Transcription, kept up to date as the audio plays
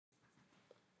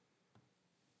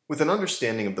With an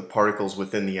understanding of the particles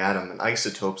within the atom and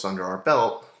isotopes under our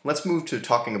belt, let's move to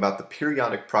talking about the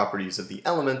periodic properties of the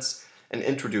elements and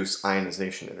introduce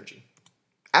ionization energy.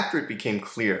 After it became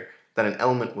clear that an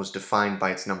element was defined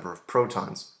by its number of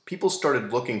protons, people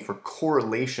started looking for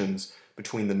correlations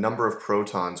between the number of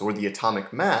protons or the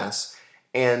atomic mass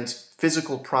and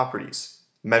physical properties,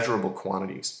 measurable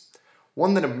quantities.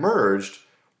 One that emerged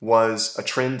was a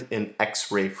trend in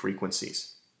X-ray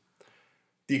frequencies.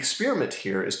 The experiment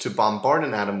here is to bombard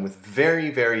an atom with very,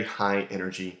 very high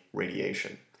energy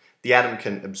radiation. The atom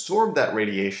can absorb that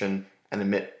radiation and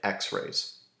emit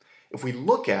X-rays. If we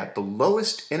look at the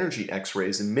lowest energy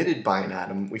X-rays emitted by an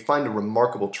atom, we find a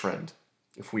remarkable trend.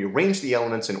 If we arrange the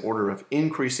elements in order of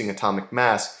increasing atomic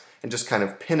mass and just kind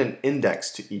of pin an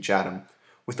index to each atom,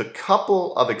 with a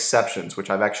couple of exceptions, which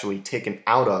I've actually taken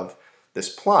out of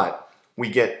this plot, we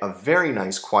get a very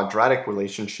nice quadratic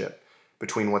relationship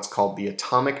between what's called the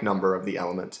atomic number of the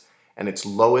element and its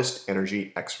lowest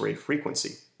energy X-ray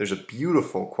frequency. There's a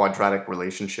beautiful quadratic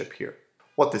relationship here.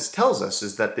 What this tells us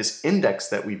is that this index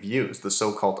that we've used, the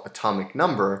so-called atomic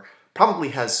number, probably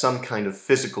has some kind of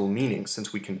physical meaning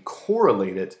since we can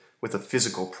correlate it with a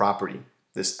physical property,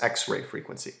 this X-ray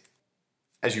frequency.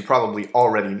 As you probably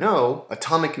already know,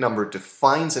 atomic number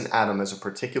defines an atom as a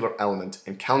particular element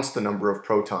and counts the number of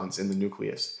protons in the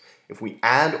nucleus. If we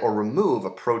add or remove a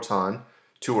proton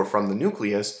to or from the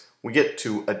nucleus, we get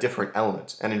to a different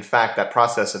element. And in fact, that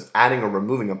process of adding or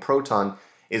removing a proton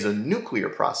is a nuclear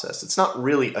process. It's not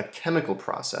really a chemical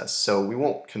process, so we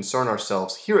won't concern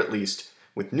ourselves here at least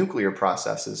with nuclear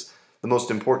processes. The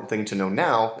most important thing to know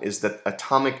now is that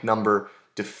atomic number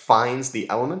defines the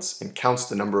elements and counts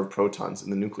the number of protons in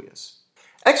the nucleus.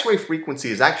 X-ray frequency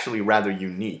is actually rather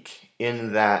unique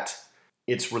in that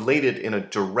it's related in a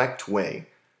direct way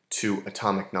to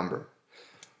atomic number.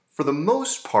 For the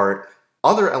most part,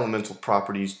 other elemental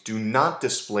properties do not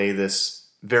display this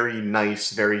very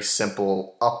nice, very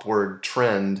simple upward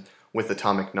trend with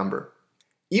atomic number.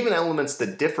 Even elements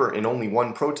that differ in only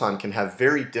one proton can have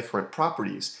very different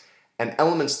properties, and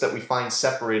elements that we find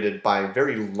separated by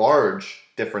very large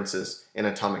differences in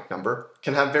atomic number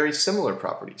can have very similar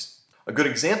properties. A good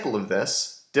example of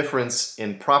this difference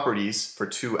in properties for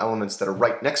two elements that are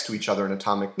right next to each other in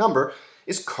atomic number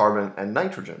is carbon and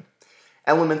nitrogen.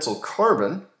 Elemental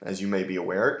carbon, as you may be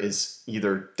aware, is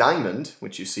either diamond,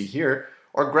 which you see here,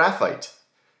 or graphite.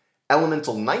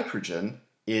 Elemental nitrogen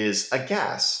is a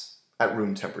gas at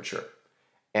room temperature.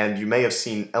 And you may have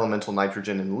seen elemental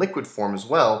nitrogen in liquid form as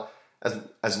well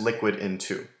as liquid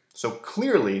N2. So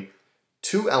clearly,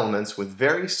 two elements with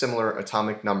very similar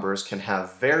atomic numbers can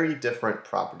have very different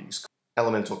properties.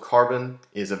 Elemental carbon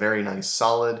is a very nice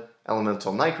solid,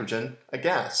 elemental nitrogen, a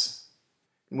gas.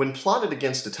 When plotted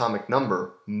against atomic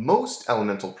number, most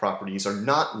elemental properties are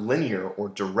not linear or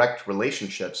direct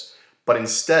relationships, but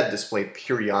instead display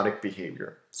periodic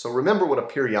behavior. So remember what a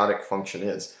periodic function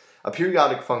is. A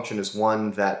periodic function is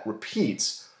one that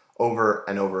repeats over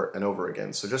and over and over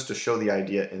again. So just to show the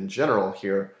idea in general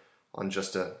here on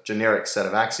just a generic set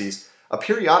of axes, a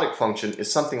periodic function is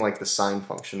something like the sine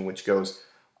function, which goes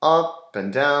up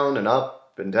and down and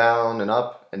up and down and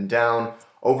up and down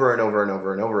over and over and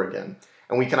over and over again.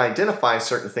 And we can identify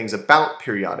certain things about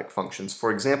periodic functions.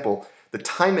 For example, the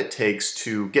time it takes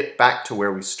to get back to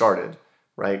where we started,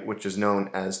 right, which is known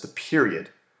as the period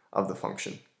of the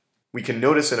function. We can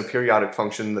notice in a periodic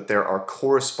function that there are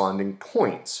corresponding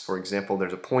points. For example,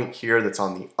 there's a point here that's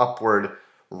on the upward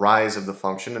rise of the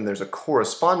function, and there's a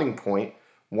corresponding point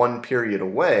one period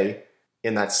away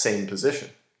in that same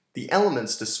position. The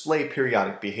elements display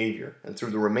periodic behavior, and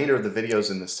through the remainder of the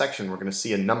videos in this section, we're going to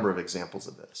see a number of examples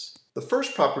of this. The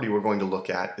first property we're going to look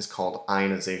at is called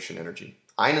ionization energy.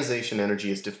 Ionization energy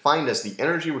is defined as the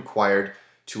energy required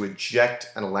to eject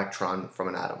an electron from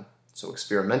an atom. So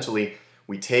experimentally,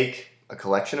 we take a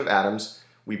collection of atoms,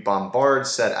 we bombard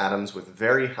said atoms with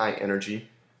very high energy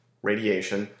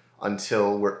radiation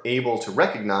until we're able to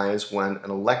recognize when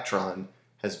an electron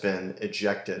has been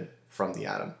ejected from the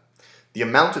atom. The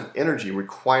amount of energy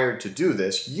required to do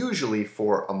this, usually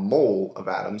for a mole of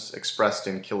atoms expressed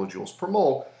in kilojoules per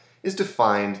mole, is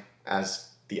defined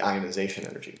as the ionization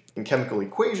energy. In chemical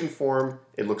equation form,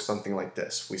 it looks something like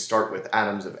this. We start with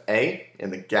atoms of A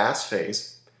in the gas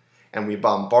phase, and we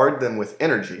bombard them with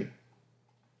energy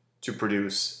to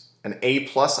produce an A+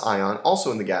 ion,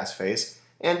 also in the gas phase,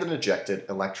 and an ejected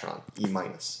electron, E-.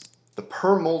 The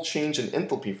per mole change in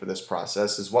enthalpy for this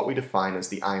process is what we define as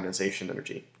the ionization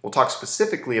energy. We'll talk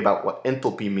specifically about what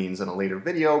enthalpy means in a later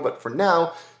video, but for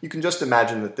now, you can just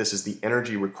imagine that this is the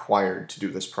energy required to do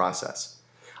this process.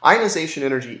 Ionization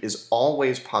energy is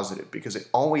always positive because it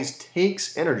always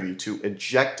takes energy to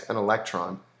eject an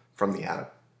electron from the atom.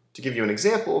 To give you an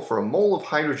example, for a mole of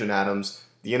hydrogen atoms,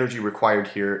 the energy required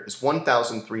here is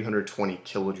 1,320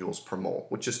 kilojoules per mole,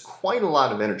 which is quite a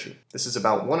lot of energy. This is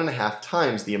about 1.5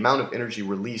 times the amount of energy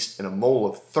released in a mole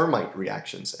of thermite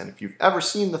reactions. And if you've ever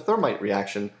seen the thermite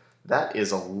reaction, that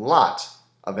is a lot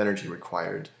of energy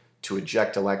required to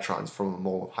eject electrons from a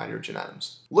mole of hydrogen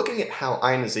atoms. Looking at how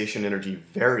ionization energy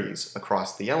varies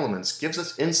across the elements gives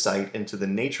us insight into the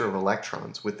nature of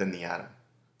electrons within the atom.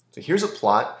 So here's a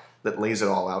plot that lays it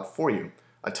all out for you.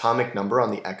 Atomic number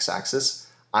on the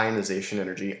x-axis, ionization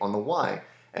energy on the y.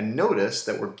 And notice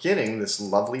that we're getting this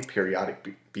lovely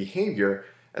periodic behavior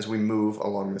as we move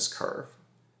along this curve.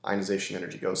 Ionization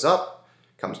energy goes up,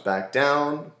 comes back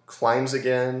down, climbs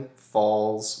again,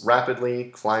 falls rapidly,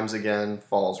 climbs again,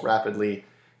 falls rapidly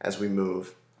as we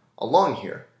move along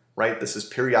here, right? This is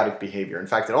periodic behavior. In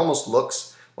fact, it almost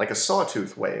looks like a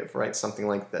sawtooth wave, right? Something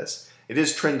like this. It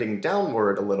is trending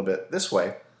downward a little bit this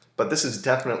way, but this is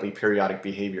definitely periodic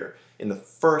behavior in the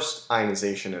first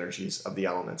ionization energies of the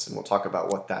elements, and we'll talk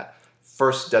about what that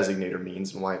first designator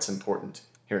means and why it's important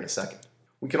here in a second.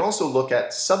 We can also look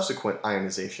at subsequent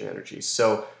ionization energies.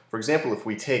 So, for example, if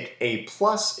we take A+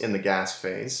 in the gas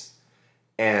phase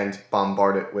and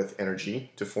bombard it with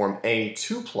energy to form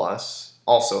A2+,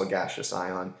 also a gaseous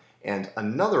ion, and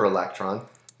another electron,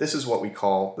 this is what we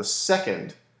call the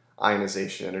second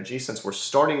ionization energy. Since we're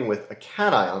starting with a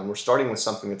cation, we're starting with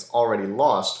something that's already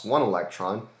lost one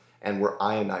electron, and we're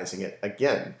ionizing it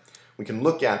again. We can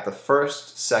look at the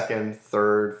first, second,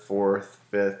 third, fourth,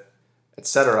 fifth,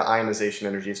 etc. ionization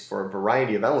energies for a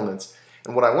variety of elements.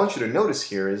 And what I want you to notice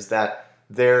here is that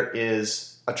there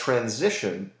is a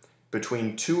transition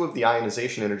between two of the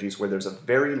ionization energies where there's a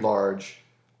very large,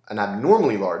 an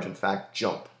abnormally large, in fact,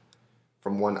 jump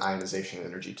from one ionization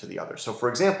energy to the other. So for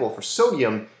example, for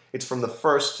sodium, it's from the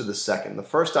first to the second. The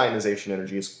first ionization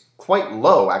energy is quite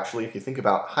low, actually, if you think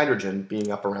about hydrogen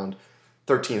being up around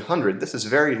 1300. This is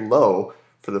very low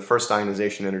for the first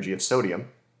ionization energy of sodium.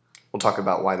 We'll talk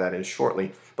about why that is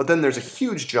shortly. But then there's a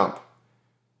huge jump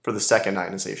for the second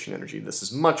ionization energy. This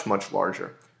is much, much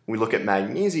larger. When we look at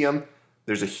magnesium,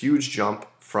 there's a huge jump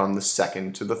from the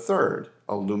second to the third.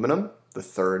 Aluminum, the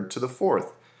third to the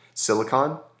fourth.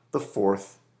 Silicon, the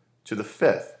fourth to the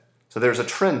fifth. So there's a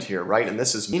trend here, right? And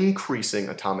this is increasing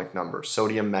atomic number.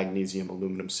 Sodium, magnesium,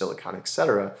 aluminum, silicon,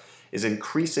 etc. is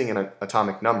increasing in an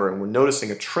atomic number, and we're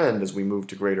noticing a trend as we move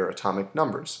to greater atomic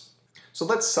numbers. So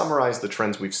let's summarize the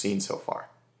trends we've seen so far.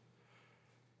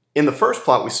 In the first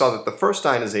plot, we saw that the first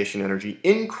ionization energy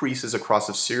increases across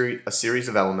a series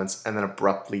of elements and then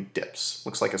abruptly dips.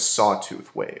 Looks like a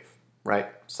sawtooth wave, right?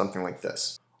 Something like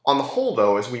this. On the whole,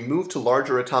 though, as we move to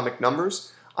larger atomic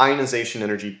numbers, ionization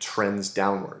energy trends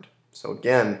downward. So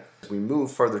again, as we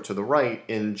move further to the right,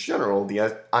 in general,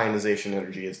 the ionization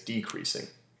energy is decreasing.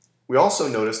 We also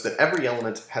notice that every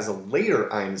element has a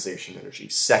later ionization energy,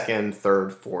 second,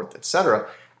 third, fourth, etc.,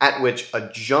 at which a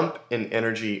jump in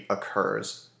energy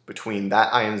occurs between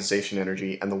that ionization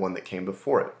energy and the one that came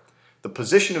before it. The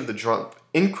position of the jump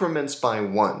increments by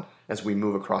 1 as we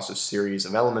move across a series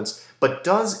of elements, but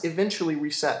does eventually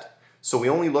reset. So we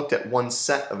only looked at one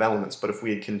set of elements, but if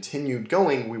we had continued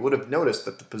going, we would have noticed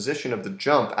that the position of the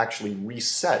jump actually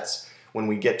resets when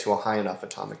we get to a high enough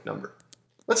atomic number.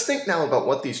 Let's think now about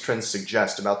what these trends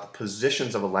suggest about the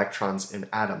positions of electrons in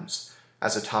atoms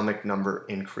as atomic number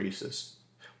increases.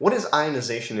 What is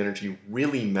ionization energy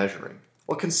really measuring?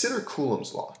 Well, consider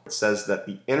Coulomb's law. It says that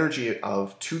the energy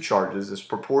of two charges is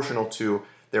proportional to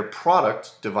their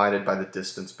product divided by the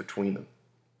distance between them.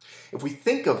 If we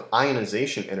think of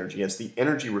ionization energy as the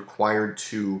energy required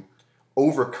to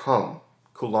overcome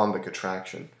Coulombic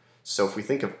attraction, so if we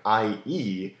think of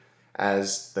IE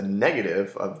as the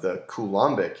negative of the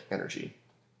Coulombic energy,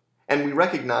 and we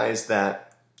recognize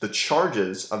that the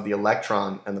charges of the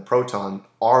electron and the proton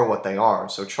are what they are,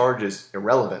 so charge is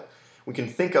irrelevant, we can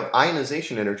think of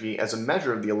ionization energy as a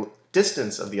measure of the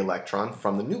distance of the electron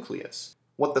from the nucleus.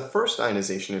 What the first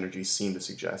ionization energies seem to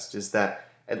suggest is that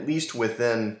at least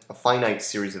within a finite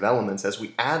series of elements, as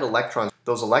we add electrons,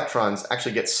 those electrons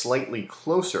actually get slightly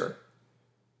closer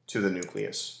to the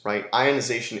nucleus, right?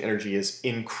 Ionization energy is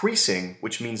increasing,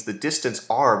 which means the distance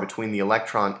r between the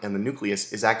electron and the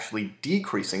nucleus is actually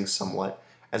decreasing somewhat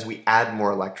as we add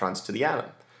more electrons to the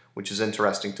atom, which is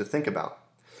interesting to think about.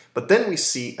 But then we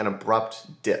see an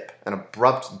abrupt dip, an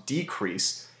abrupt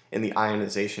decrease in the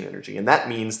ionization energy, and that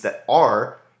means that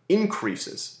r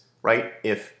increases, right?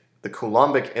 If the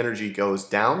Coulombic energy goes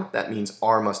down, that means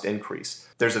r must increase.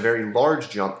 There's a very large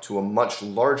jump to a much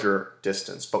larger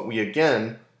distance, but we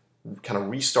again kind of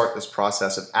restart this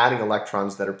process of adding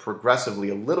electrons that are progressively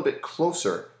a little bit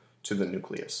closer to the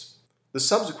nucleus. The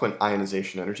subsequent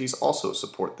ionization energies also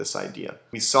support this idea.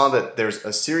 We saw that there's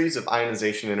a series of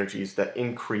ionization energies that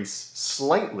increase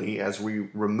slightly as we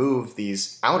remove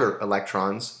these outer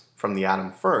electrons from the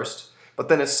atom first, but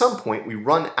then at some point we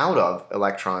run out of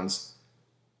electrons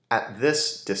at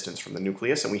this distance from the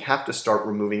nucleus, and we have to start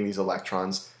removing these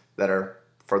electrons that are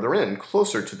further in,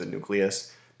 closer to the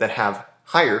nucleus, that have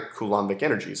higher Coulombic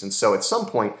energies. And so at some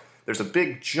point, there's a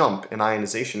big jump in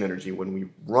ionization energy when we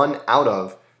run out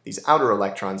of these outer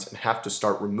electrons and have to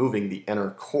start removing the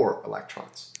inner core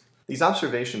electrons. These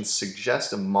observations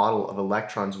suggest a model of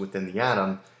electrons within the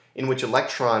atom in which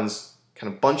electrons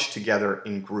kind of bunch together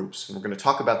in groups. And we're going to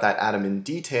talk about that atom in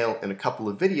detail in a couple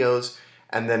of videos,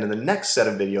 and then in the next set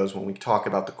of videos when we talk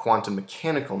about the quantum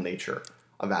mechanical nature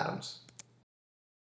of atoms.